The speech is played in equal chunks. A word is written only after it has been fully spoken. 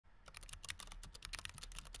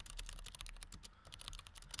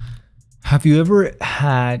Have you ever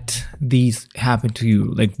had these happen to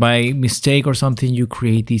you? Like by mistake or something, you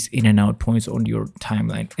create these in and out points on your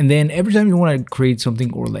timeline. And then every time you want to create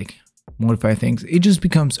something or like modify things, it just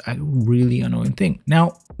becomes a really annoying thing.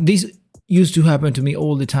 Now, this used to happen to me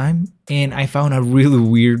all the time. And I found a really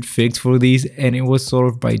weird fix for these. And it was sort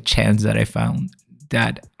of by chance that I found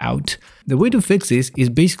that out. The way to fix this is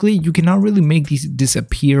basically you cannot really make these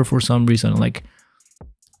disappear for some reason. Like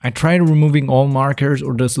I tried removing all markers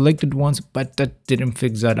or the selected ones, but that didn't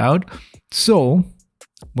fix that out. So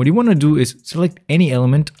what you want to do is select any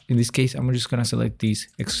element. In this case, I'm just going to select these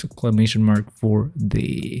exclamation mark for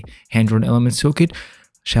the hand-drawn element socket.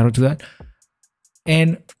 Shout out to that.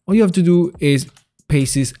 And all you have to do is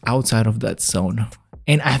paste this outside of that zone.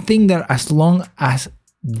 And I think that as long as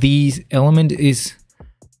these element is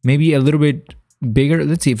maybe a little bit bigger,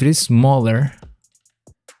 let's see if it is smaller.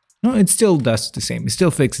 No, it still does the same. It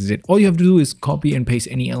still fixes it. All you have to do is copy and paste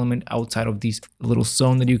any element outside of this little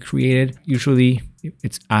zone that you created. Usually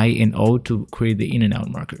it's I and O to create the in and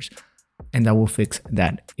out markers. And that will fix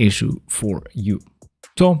that issue for you.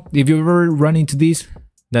 So if you ever run into this,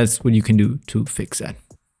 that's what you can do to fix that.